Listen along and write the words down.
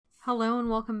Hello and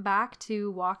welcome back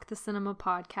to Walk the Cinema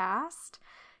podcast.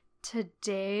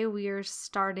 Today we are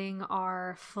starting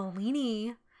our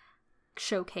Fellini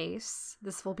showcase.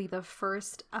 This will be the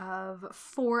first of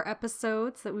 4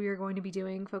 episodes that we are going to be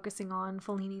doing focusing on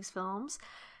Fellini's films.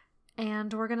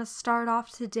 And we're going to start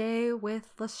off today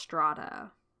with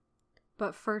Strada.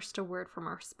 But first, a word from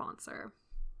our sponsor.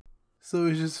 So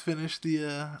we just finished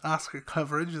the Oscar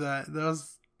coverage. That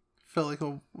felt like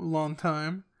a long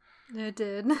time. It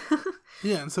did.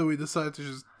 Yeah, and so we decided to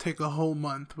just take a whole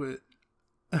month with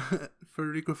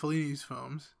Federico Fellini's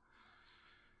films.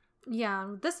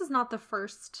 Yeah, this is not the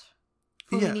first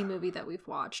Fellini movie that we've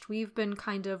watched. We've been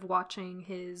kind of watching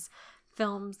his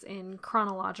films in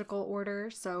chronological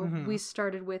order. So we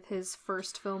started with his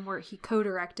first film where he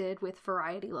co-directed with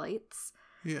Variety Lights.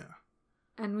 Yeah.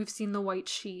 And we've seen The White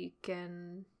Sheik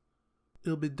and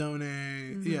Il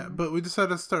Bidone. Yeah, but we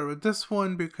decided to start with this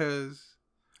one because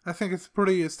I think it's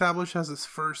pretty established as his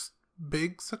first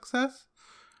big success,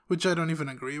 which I don't even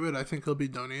agree with. I think Il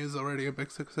Bidone is already a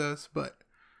big success, but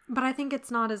I think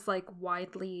it's not as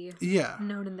widely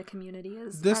known in the community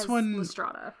as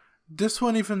Strada. This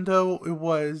one, even though it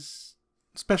was,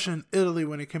 especially in Italy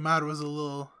when it came out, it was a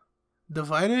little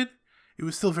divided, it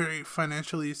was still very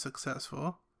financially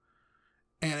successful.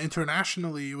 And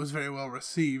internationally, it was very well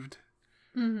received.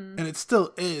 Mm-hmm. And it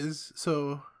still is,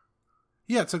 so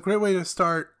yeah, it's a great way to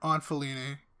start on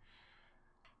Fellini.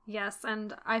 Yes,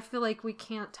 and I feel like we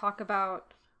can't talk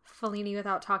about Fellini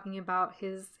without talking about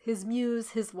his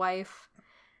muse, his wife,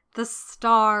 the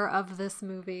star of this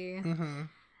movie,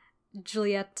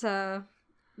 Giulietta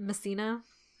Messina.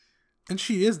 And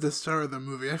she is the star of the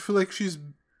movie. I feel like she's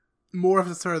more of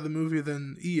the star of the movie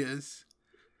than he is.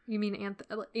 You mean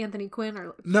Anthony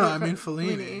Quinn? No, I mean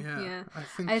Fellini. Yeah.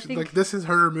 I think this is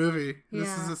her movie.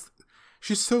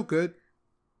 She's so good.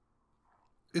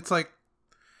 It's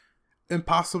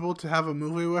impossible to have a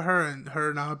movie with her and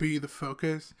her not be the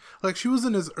focus. She was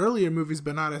in his earlier movies,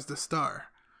 but not as the star.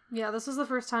 Yeah, this was the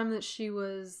first time that she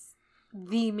was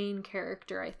the main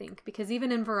character, I think. Because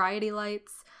even in Variety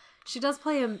Lights, she does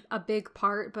play a big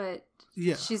part, but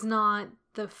she's not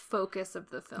the focus of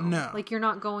the film. No. You're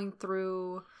not going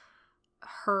through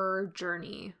her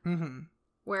journey. Mm-hmm.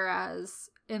 Whereas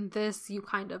in this, you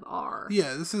kind of are.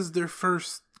 Yeah, this is their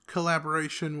first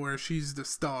collaboration where she's the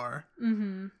star.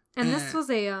 Mm-hmm. And this was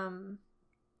a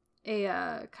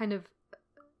kind of,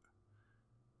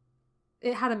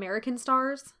 it had American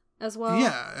stars as well.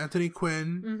 Yeah, Anthony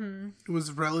Quinn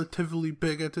was relatively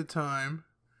big at the time,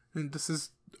 and this is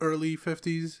early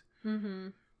 50s. Mm-hmm.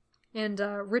 And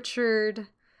Richard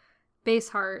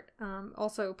Basehart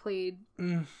also played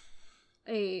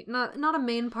a not a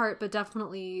main part, but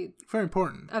definitely very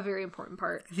important. A very important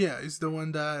part. Yeah, he's the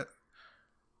one that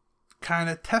kind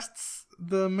of tests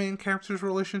the main character's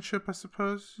relationship, I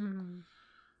suppose. Mm-hmm.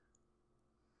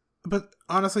 But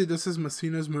honestly, this is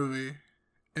Messina's movie,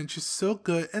 and she's so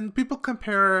good. And people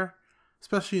compare her,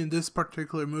 especially in this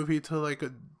particular movie, to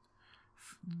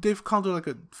they've called her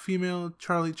a female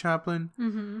Charlie Chaplin.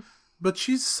 Mm-hmm. But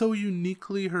she's so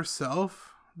uniquely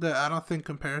herself that I don't think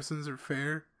comparisons are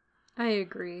fair. I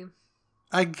agree.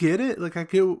 I get it. I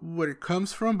get where it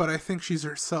comes from, but I think she's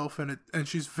herself in it, and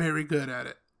she's very good at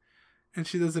it. And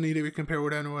she doesn't need to be compared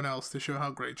with anyone else to show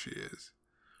how great she is.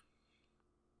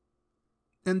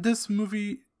 And this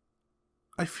movie,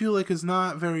 I feel is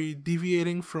not very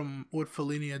deviating from what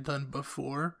Fellini had done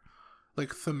before.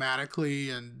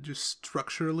 Thematically and just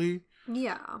structurally.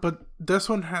 Yeah. But this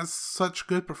one has such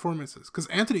good performances. Because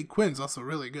Anthony Quinn's also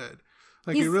really good.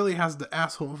 He really has the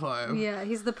asshole vibe. Yeah,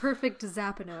 he's the perfect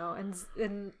Zappino.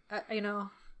 And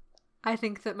I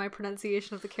think that my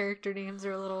pronunciation of the character names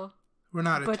are a little We're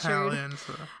not butchered. Italian,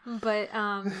 so. But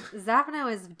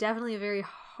Zappino is definitely a very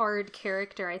hard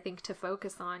character, I think, to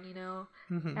focus on,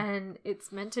 Mm-hmm. And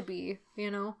it's meant to be,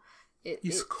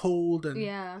 He's cold and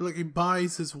he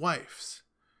buys his wife's.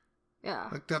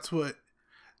 Yeah. That's what.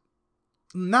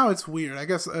 Now it's weird. I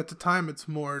guess at the time it's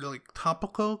more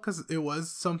topical because it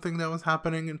was something that was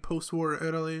happening in post-war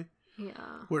Italy.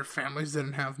 Yeah. Where families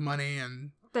didn't have money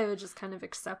and they would just kind of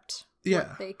accept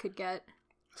what they could get.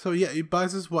 So he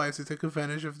buys his wife to take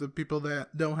advantage of the people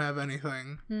that don't have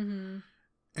anything. Mm-hmm.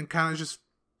 And kind of just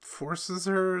forces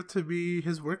her to be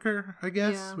his worker, I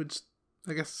guess, which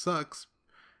I guess sucks.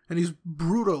 And he's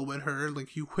brutal with her.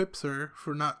 He whips her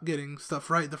for not getting stuff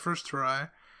right the first try.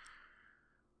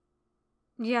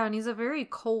 Yeah, and he's a very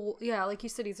cold... Yeah, like you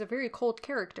said, he's a very cold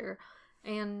character.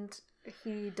 And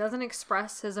he doesn't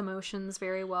express his emotions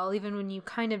very well, even when you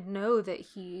kind of know that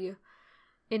he,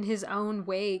 in his own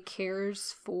way,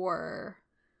 cares for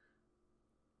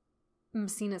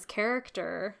Messina's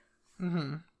character.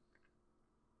 Mm-hmm.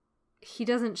 he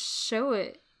doesn't show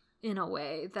it in a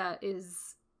way that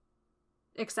is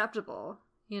acceptable,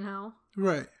 you know?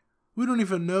 Right. We don't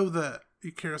even know that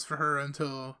he cares for her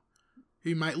until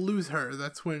he might lose her.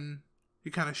 That's when he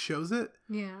kind of shows it.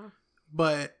 Yeah.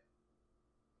 But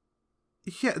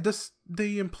yeah,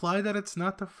 they imply that it's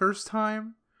not the first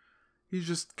time. He's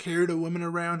just carried a woman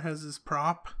around as his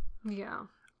prop. Yeah.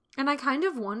 And I kind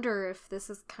of wonder if this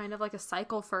is kind of like a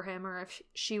cycle for him, or if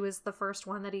she was the first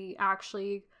one that he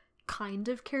actually kind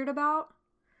of cared about.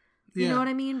 You know what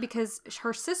I mean? Because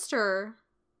her sister,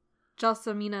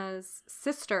 Gelsomina's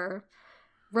sister,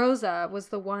 Rosa, was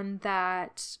the one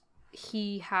that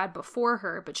he had before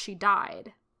her, but she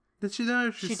died. Did she die?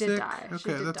 Or she did die.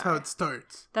 Okay, that's how it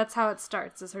starts. That's how it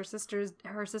starts. Is her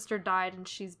sister died, and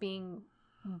she's being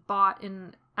bought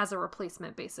in as a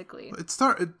replacement, basically. It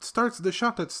starts. The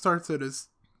shot that starts it is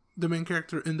the main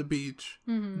character in the beach.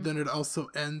 Mm-hmm. Then it also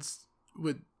ends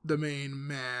with the main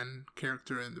man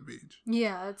character in the beach.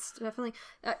 Yeah, it's definitely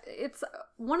it's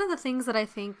one of the things that I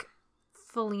think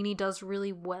Fellini does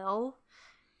really well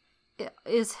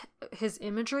is his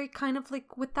imagery, kind of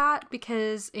like with that,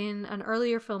 because in an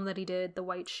earlier film that he did, The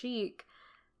White Sheik,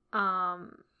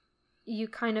 you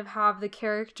kind of have the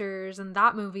characters in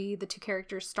that movie, the two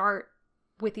characters start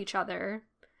with each other,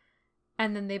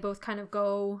 and then they both kind of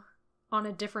go on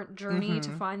a different journey to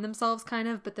find themselves, kind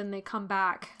of, but then they come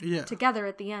back together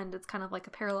at the end. It's kind of like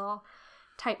a parallel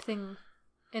type thing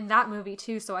in that movie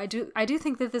too. So I do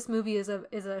think that this movie is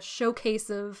a showcase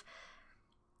of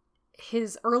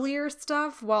his earlier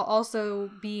stuff while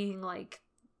also being like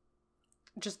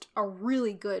just a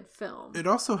really good film. It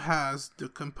also has the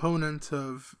component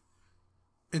of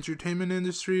entertainment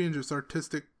industry and just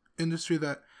artistic industry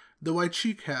that The White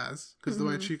Sheik has, because The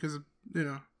White Sheik is, you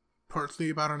know, partly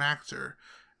about an actor,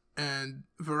 and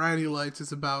Variety Lights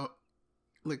is about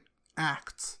like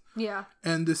acts. Yeah.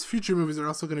 And these future movies are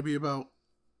also going to be about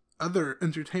other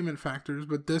entertainment factors,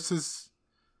 but this is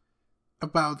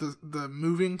about the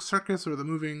moving circus, or the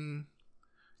moving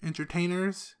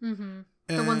entertainers. Mm-hmm.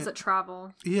 The ones that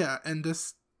travel. Yeah, and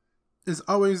this is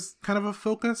always kind of a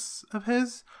focus of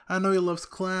his. I know he loves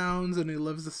clowns and he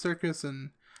loves the circus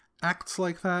and acts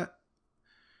like that.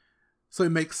 So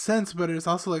it makes sense, but it's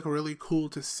also like really cool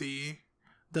to see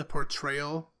the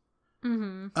portrayal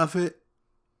of it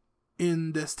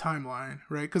in this timeline,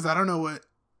 right? Because I don't know what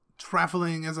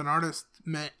traveling as an artist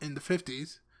meant in the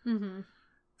 50s. Mm-hmm.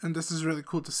 And this is really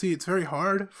cool to see. It's very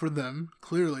hard for them,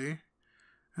 clearly.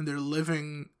 And they're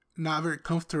living not very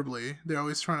comfortably. They're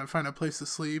always trying to find a place to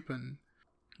sleep. And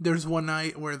there's one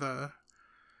night where the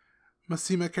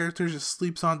Massima character just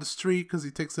sleeps on the street because he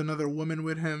takes another woman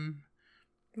with him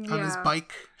on his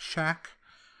bike shack.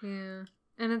 Yeah.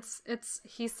 And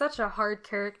he's such a hard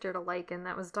character to like, and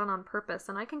that was done on purpose.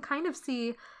 And I can kind of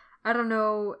see, I don't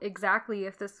know exactly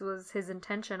if this was his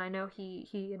intention. I know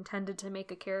he intended to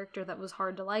make a character that was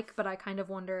hard to like, but I kind of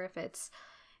wonder if it's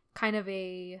kind of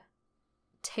a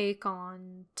take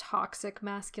on toxic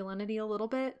masculinity a little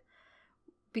bit,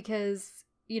 because,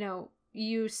 you know,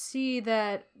 you see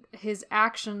that his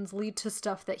actions lead to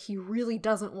stuff that he really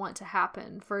doesn't want to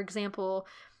happen. For example,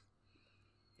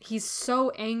 he's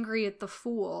so angry at the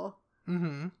fool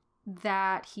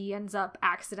that he ends up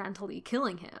accidentally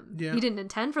killing him. Yeah. He didn't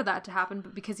intend for that to happen,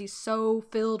 but because he's so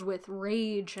filled with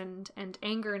rage and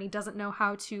anger, and he doesn't know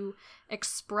how to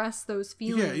express those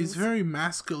feelings. Yeah, he's very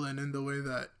masculine in the way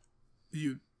that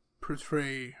you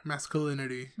portray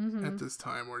masculinity at this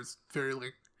time, where it's very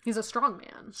like, he's a strong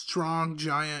man. Strong,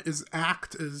 giant. His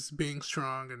act is being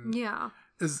strong, and yeah,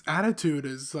 his attitude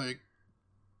is like,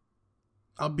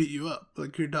 I'll beat you up.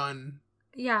 Like, you're done.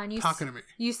 Yeah, and talking to me.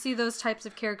 You see those types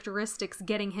of characteristics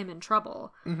getting him in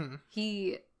trouble. Mm-hmm.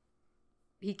 He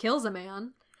kills a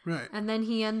man, right? And then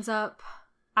he ends up,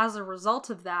 as a result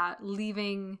of that,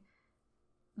 leaving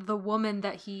the woman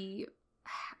that he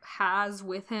has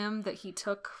with him, that he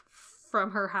took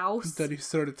from her house, that he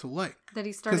started to like.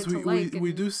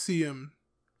 We do see him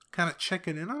kind of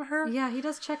checking in on her. Yeah, he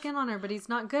does check in on her, but he's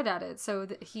not good at it. So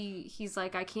he's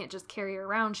like, I can't just carry her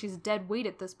around. She's dead weight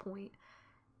at this point.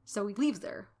 So he leaves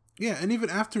her. Yeah, and even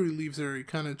after he leaves her, he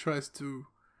kind of tries to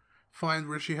find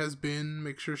where she has been,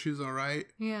 make sure she's all right.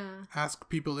 Yeah. Ask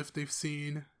people if they've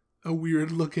seen a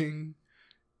weird-looking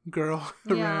girl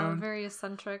around. Yeah, very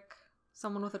eccentric.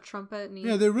 Someone with a trumpet. And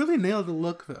yeah, they really nailed the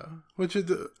look, though. Which is,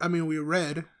 we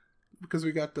read, because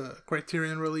we got the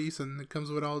Criterion release, and it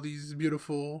comes with all these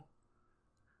beautiful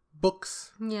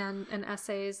books. Yeah, and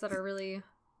essays that are really...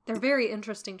 They're very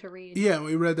interesting to read. Yeah,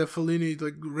 we read that Fellini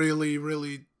really,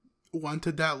 really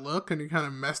wanted that look, and he kind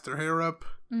of messed her hair up.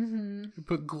 Mm-hmm. He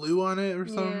put glue on it or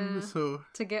something, so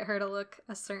to get her to look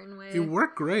a certain way. It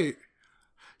worked great.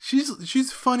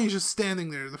 She's funny just standing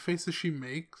there, the faces she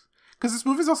makes. Because this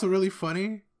movie's also really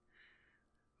funny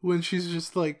when she's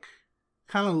just, like,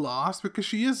 kind of lost, because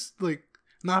she is, like,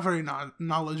 not very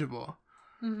knowledgeable.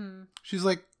 Mm-hmm. She's,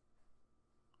 like,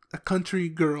 a country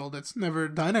girl that's never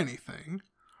done anything.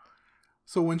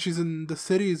 So when she's in the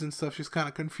cities and stuff, she's kind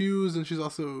of confused, and she's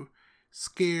also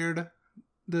scared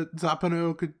that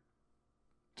Zappano could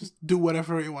just do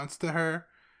whatever he wants to her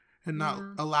and not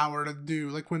allow her to do.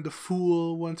 Like when the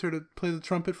fool wants her to play the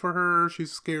trumpet for her,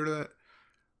 she's scared that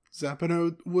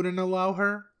Zappano wouldn't allow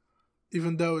her,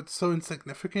 even though it's so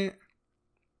insignificant.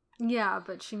 Yeah,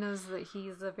 but she knows that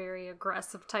he's a very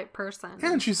aggressive type person.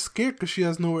 And she's scared because she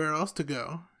has nowhere else to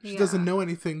go. She doesn't know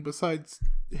anything besides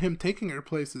him taking her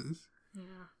places.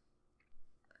 Yeah.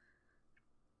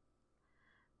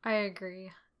 I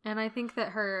agree. And I think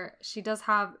that she does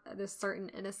have this certain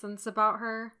innocence about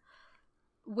her,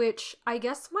 which I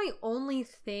guess my only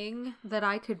thing that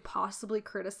I could possibly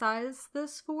criticize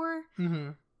this for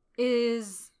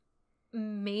is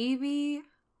maybe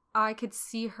I could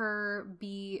see her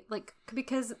be, like,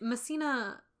 because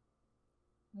Messina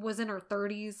was in her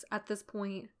 30s at this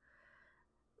point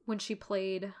when she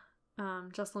played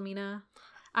Jessamina.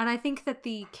 And I think that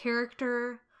the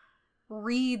character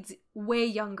reads way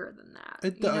younger than that.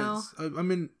 It does. I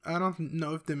mean, I don't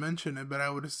know if they mention it, but I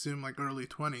would assume like early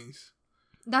 20s.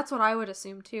 That's what I would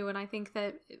assume too. And I think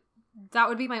that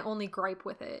would be my only gripe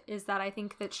with it, is that I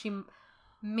think that she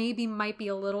maybe might be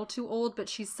a little too old, but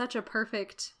she's such a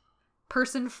perfect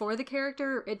person for the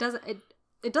character. It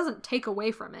doesn't take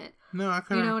away from it. No,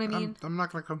 you know what I mean? I'm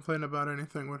not going to complain about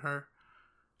anything with her.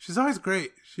 She's always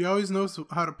great. She always knows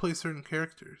how to play certain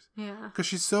characters. Yeah. Because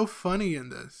she's so funny in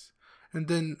this. And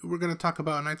then we're going to talk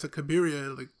about Knights of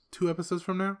Cabiria like 2 episodes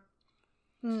from now.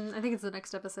 I think it's the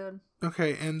next episode.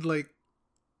 Okay, and like,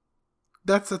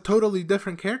 that's a totally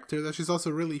different character that she's also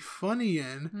really funny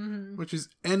in, which is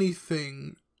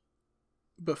anything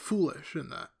but foolish in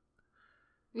that.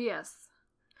 Yes.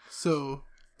 So,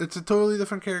 it's a totally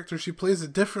different character. She plays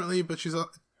it differently, but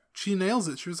she nails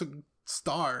it. She was a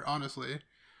star, honestly.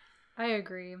 I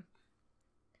agree.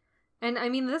 And I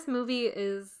mean, this movie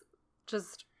is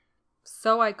just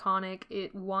so iconic.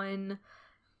 It won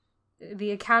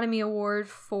the Academy Award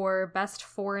for Best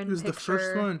Foreign Picture. It was the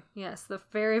first one. Yes, the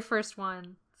very first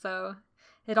one. So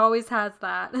it always has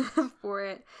that for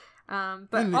it. But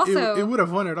and also, it would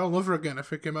have won it all over again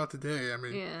if it came out today. I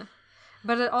mean, yeah.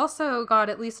 But it also got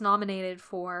at least nominated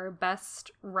for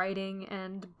Best Writing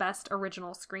and Best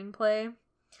Original Screenplay.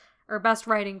 Or Best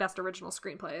Writing, Best Original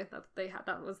Screenplay.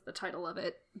 That was the title of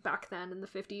it back then in the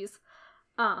 50s.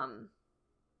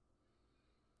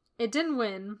 It didn't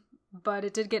win, but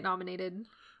it did get nominated.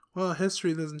 Well,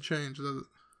 history doesn't change, does it?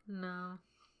 No.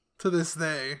 To this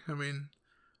day, I mean,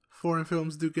 foreign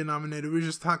films do get nominated. We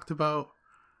just talked about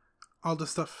all the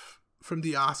stuff from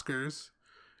the Oscars,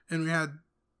 and we had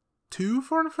 2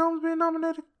 foreign films being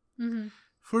nominated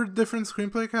for different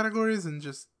screenplay categories, and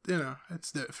just,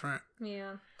 it's different.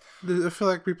 Yeah. I feel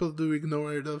like people do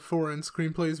ignore the foreign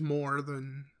screenplays more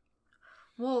than...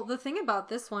 Well, the thing about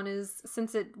this one is,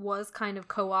 since it was kind of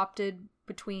co-opted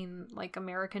between like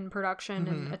American production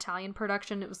and Italian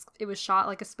production, it was shot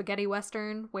like a spaghetti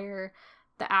western where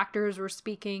the actors were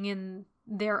speaking in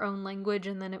their own language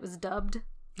and then it was dubbed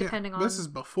depending on... This is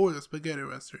before the spaghetti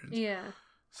westerns. Yeah.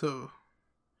 So,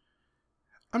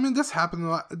 I mean, this happened a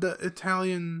lot. The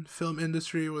Italian film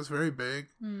industry was very big.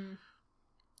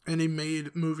 And he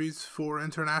made movies for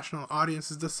international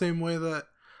audiences the same way that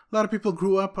a lot of people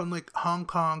grew up on like Hong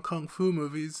Kong kung fu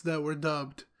movies that were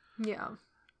dubbed. Yeah.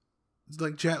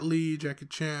 Like Jet Li, Jackie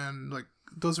Chan, like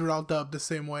those were all dubbed the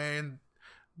same way, and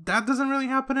that doesn't really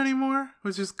happen anymore,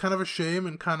 which is kind of a shame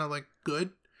and kind of like good,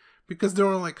 because they're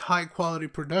like high quality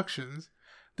productions.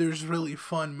 There's really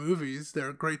fun movies.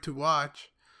 They're great to watch.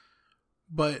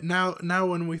 But now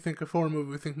when we think of foreign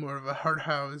movie, we think more of a hard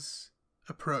house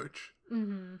approach.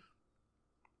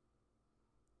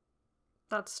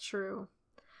 That's true.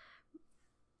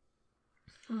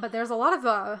 But there's a lot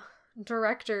of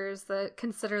directors that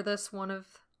consider this one of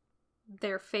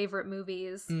their favorite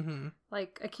movies,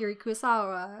 like Akira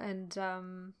Kurosawa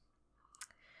and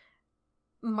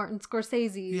Martin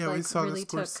Scorsese. Yeah, like, we saw really the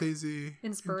Scorsese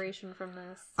inspiration from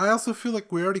this. I also feel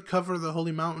like we already covered The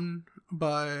Holy Mountain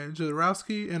by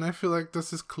Jodorowsky, and I feel like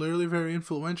this is clearly very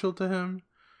influential to him.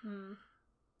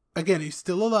 Again, he's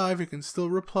still alive. He can still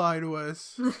reply to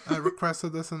us. I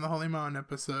requested this in the Holy Mountain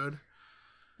episode.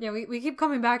 Yeah, we keep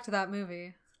coming back to that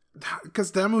movie.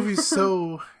 Because that movie's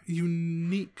so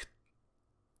unique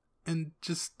and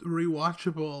just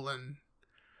rewatchable,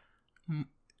 and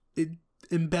it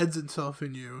embeds itself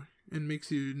in you and makes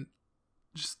you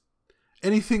just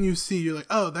anything you see, you're like,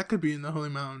 oh, that could be in the Holy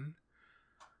Mountain.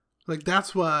 Like,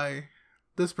 that's why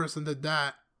this person did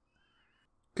that.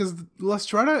 Because La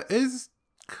Strada is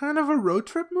kind of a road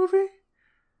trip movie.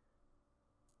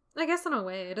 I guess in a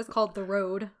way, it is called The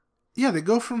Road. Yeah, they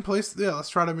go from place... Yeah, La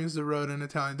Strada means the road in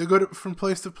Italian. They go from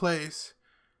place to place.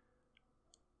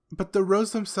 But the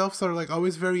roads themselves are, like,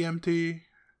 always very empty.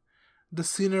 The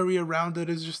scenery around it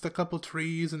is just a couple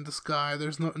trees and the sky.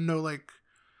 There's no like,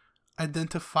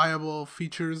 identifiable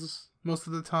features most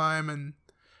of the time. And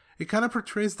it kind of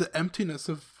portrays the emptiness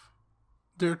of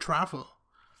their travel.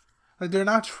 Like, they're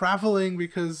not traveling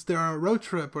because they're on a road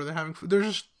trip or they're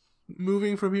just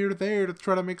moving from here to there to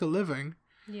try to make a living.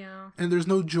 Yeah. And there's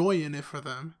no joy in it for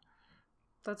them.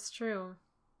 That's true.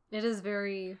 It is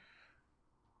very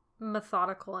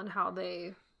methodical in how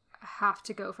they have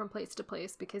to go from place to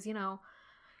place because, you know,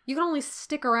 you can only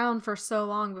stick around for so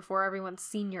long before everyone's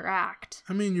seen your act.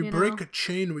 I mean, you break a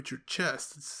chain with your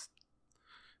chest.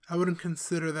 I wouldn't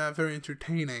consider that very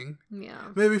entertaining. Yeah.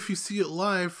 Maybe if you see it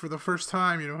live for the first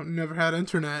time, you never had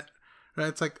internet, right?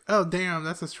 It's like, oh, damn,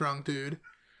 that's a strong dude.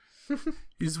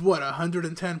 He's what,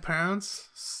 110 pounds?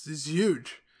 He's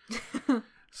huge.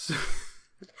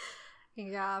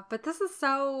 Yeah, but this is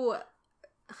so...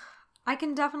 I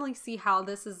can definitely see how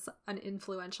this is an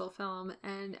influential film,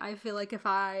 and I feel like if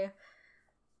I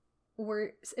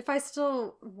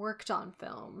still worked on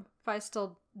film, if I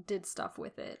still did stuff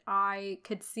with it, I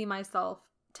could see myself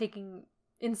taking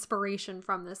inspiration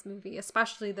from this movie,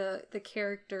 especially the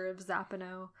character of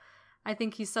Zappano. I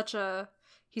think he's such a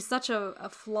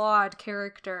flawed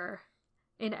character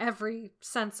in every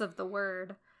sense of the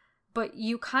word, but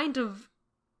you kind of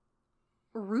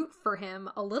root for him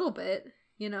a little bit,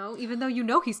 you know, even though you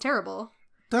know he's terrible.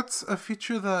 That's a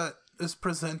feature that is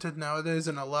presented nowadays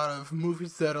in a lot of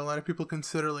movies that a lot of people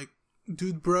consider like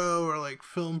dude bro or like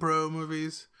film bro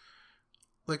movies,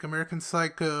 like American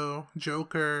Psycho,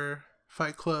 Joker,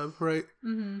 Fight Club, right?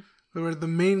 Mm-hmm. Where the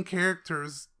main character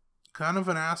is kind of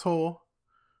an asshole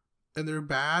and they're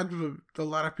bad, but a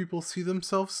lot of people see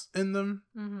themselves in them.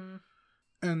 Mm-hmm.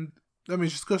 And I mean,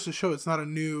 it just goes to show it's not a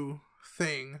new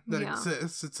thing that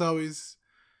exists. It's always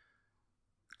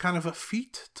kind of a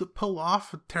feat to pull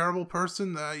off a terrible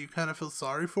person that you kind of feel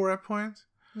sorry for at points.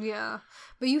 Yeah,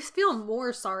 but you feel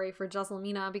more sorry for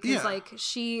Jesselmina because like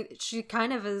she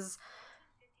kind of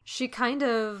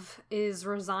is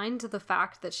resigned to the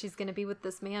fact that she's going to be with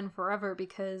this man forever,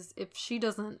 because if she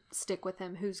doesn't stick with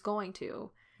him, who's going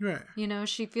to? Right. You know,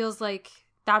 she feels like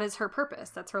that is her purpose.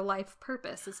 That's her life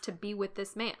purpose, is to be with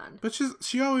this man. But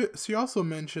she also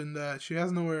mentioned that she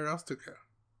has nowhere else to go.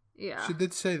 Yeah. She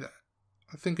did say that,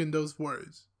 I think, in those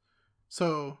words.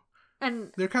 So,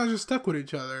 and they're kind of just stuck with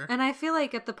each other. And I feel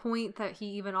like at the point that he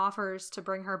even offers to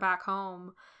bring her back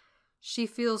home, she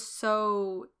feels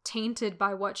so tainted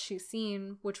by what she's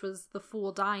seen, which was the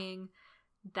fool dying,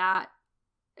 that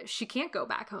she can't go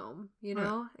back home, you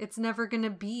know? Right. It's never going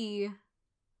to be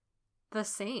the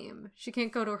same. She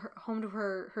can't go to home to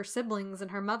her siblings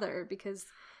and her mother because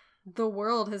the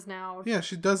world has now... Yeah,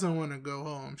 she doesn't want to go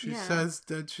home. She says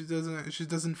that she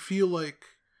doesn't feel like...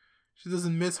 She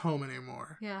doesn't miss home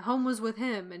anymore. Yeah, home was with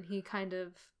him, and he kind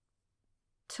of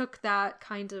took that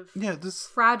kind of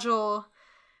fragile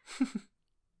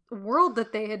world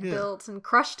that they had built and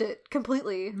crushed it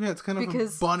completely. Yeah, it's kind of a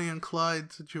Bonnie and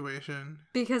Clyde situation.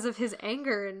 Because of his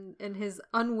anger and his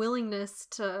unwillingness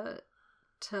to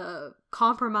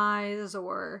compromise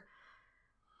or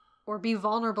be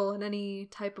vulnerable in any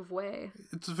type of way.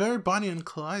 It's very Bonnie and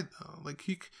Clyde, though.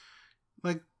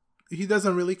 He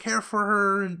doesn't really care for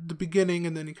her in the beginning,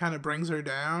 and then he kind of brings her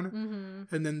down,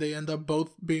 mm-hmm. and then they end up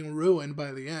both being ruined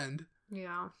by the end.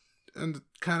 Yeah. And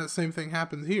kind of same thing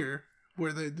happens here,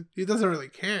 where he doesn't really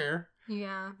care.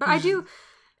 Yeah, but I do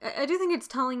think it's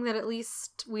telling that at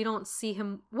least we don't see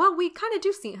him... Well, we kind of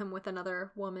do see him with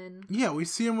another woman. Yeah, we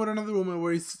see him with another woman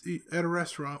where he's at a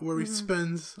restaurant where he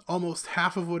spends almost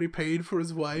half of what he paid for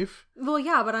his wife. Well,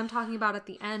 yeah, but I'm talking about at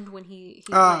the end when he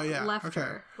left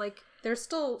her. Like, there's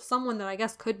still someone that I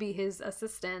guess could be his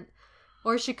assistant,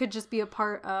 or she could just be a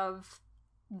part of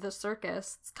the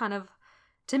circus. It's kind of...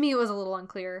 To me, it was a little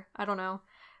unclear. I don't know.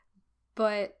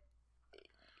 But...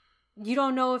 You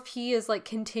don't know if he has, like,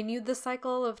 continued the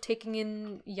cycle of taking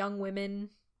in young women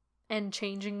and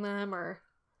changing them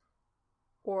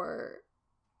or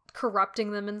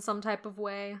corrupting them in some type of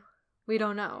way. We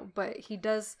don't know, but he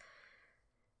does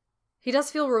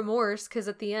feel remorse, because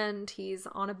at the end he's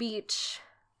on a beach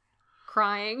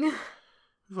crying.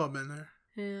 We've all been there.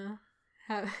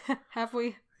 Yeah. Have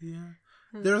we? Yeah.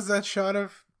 There's that shot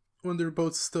of when they're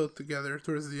both still together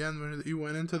towards the end when he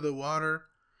went into the water.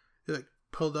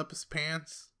 pulled up his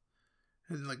pants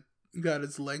and like got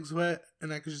his legs wet,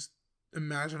 and I could just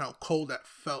imagine how cold that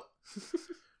felt.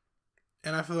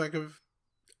 And I feel like if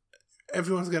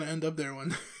everyone's gonna end up there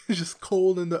when it's just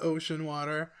cold in the ocean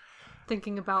water.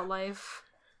 Thinking about life.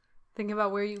 Thinking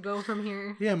about where you go from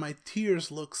here. Yeah, my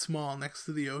tears look small next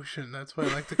to the ocean. That's why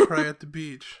I like to cry at the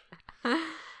beach.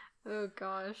 Oh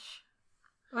gosh.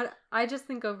 But I just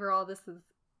think overall this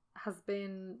has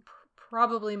been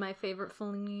probably my favorite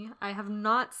Fellini. I have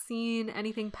not seen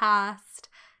anything past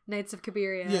Nights of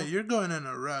Cabiria. Yeah, you're going in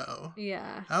a row.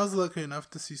 Yeah. I was lucky enough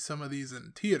to see some of these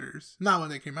in theaters. Not when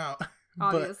they came out.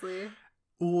 Obviously.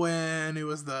 But when it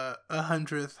was the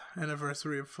 100th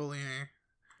anniversary of Fellini.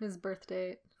 His birth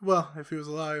date. Well, if he was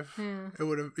alive, Yeah.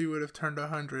 he would have turned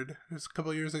 100. It was a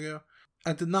couple years ago.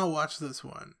 I did not watch this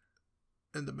one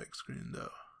in the big screen,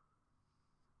 though.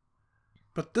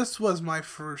 But this was my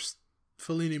first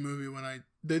Fellini movie when I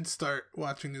did start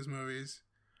watching his movies.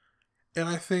 And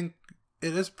I think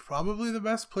it is probably the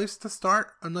best place to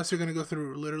start, unless you're going to go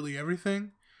through literally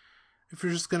everything. If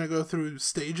you're just going to go through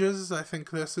stages, I think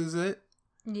this is it.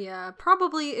 Yeah,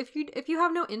 probably if you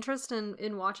have no interest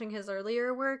in watching his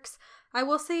earlier works, I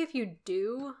will say if you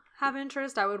do have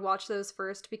interest, I would watch those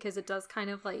first, because it does kind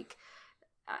of like,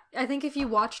 I think if you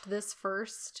watched this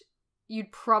first,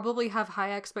 you'd probably have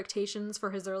high expectations for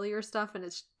his earlier stuff,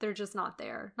 and they're just not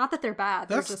there. Not that they're bad,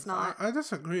 they're just not. I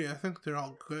disagree. I think they're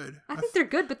all good. I think they're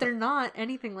good, but they're not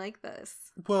anything like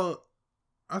this. Well,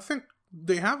 I think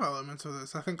they have elements of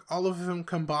this. I think all of them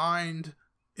combined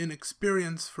in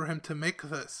experience for him to make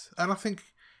this. I don't think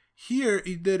here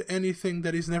he did anything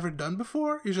that he's never done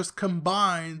before. He just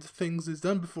combined things he's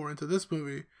done before into this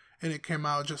movie, and it came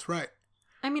out just right.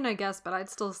 I mean, I guess, but I'd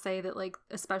still say that, like,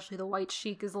 especially The White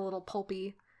Sheik is a little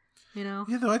pulpy, you know?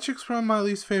 Yeah, The White Sheik's probably my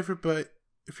least favorite, but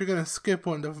if you're gonna skip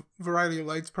one, The Variety of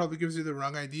Lights probably gives you the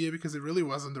wrong idea, because it really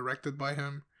wasn't directed by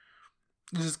him.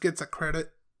 It just gets a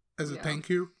credit as a thank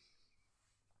you.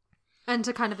 And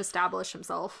to kind of establish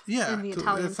himself in the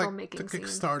Italian filmmaking to scene.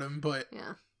 kickstart him, but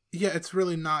yeah, it's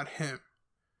really not him.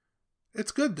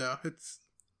 It's good though.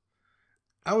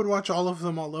 I would watch all of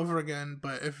them all over again,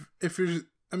 but if you're,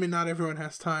 I mean, not everyone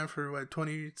has time for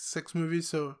 26 movies,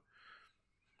 so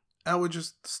I would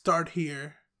just start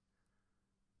here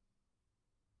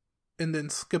and then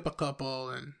skip a couple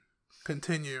and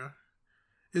continue.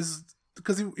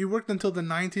 Because he worked until the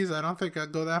 90s. I don't think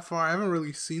I'd go that far. I haven't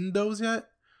really seen those yet,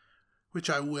 which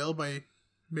I will by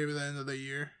maybe the end of the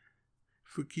year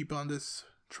if we keep on this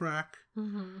track.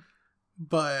 Mm-hmm.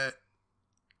 But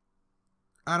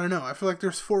I don't know. I feel like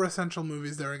there's 4 essential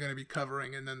movies that we're going to be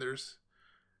covering, and then there's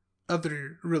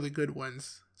other really good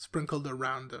ones sprinkled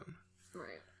around them.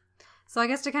 Right. So I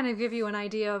guess to kind of give you an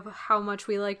idea of how much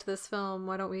we liked this film,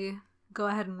 why don't we go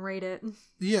ahead and rate it?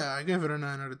 Yeah, I gave it a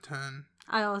 9 out of 10.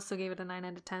 I also gave it a 9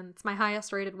 out of 10. It's my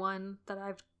highest rated one that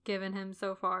I've given him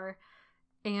so far.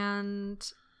 And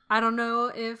I don't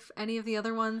know if any of the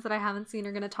other ones that I haven't seen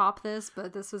are going to top this,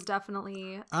 but this was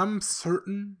definitely... I'm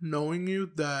certain, knowing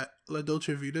you, that La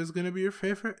Dolce Vita is going to be your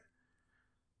favorite.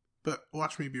 But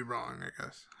watch me be wrong, I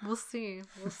guess. We'll see.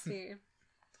 We'll see.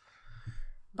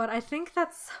 But I think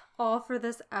that's all for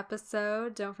this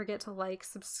episode. Don't forget to like,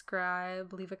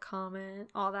 subscribe, leave a comment,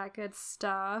 all that good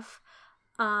stuff.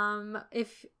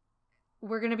 If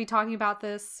we're going to be talking about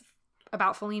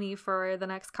Fellini for the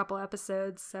next couple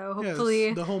episodes, so hopefully...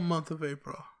 Yes, the whole month of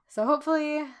April. So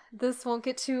hopefully this won't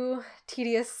get too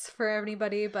tedious for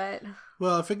anybody, but...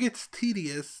 Well, if it gets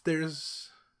tedious, there's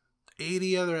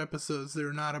 80 other episodes that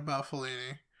are not about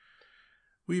Fellini.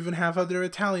 We even have other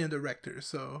Italian directors.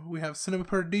 So we have Cinema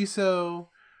Paradiso,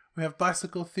 we have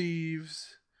Bicycle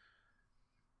Thieves,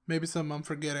 maybe some I'm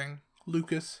forgetting.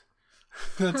 Lucas.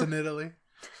 That's in Italy.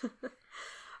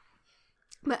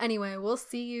 But anyway, we'll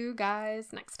see you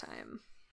guys next time.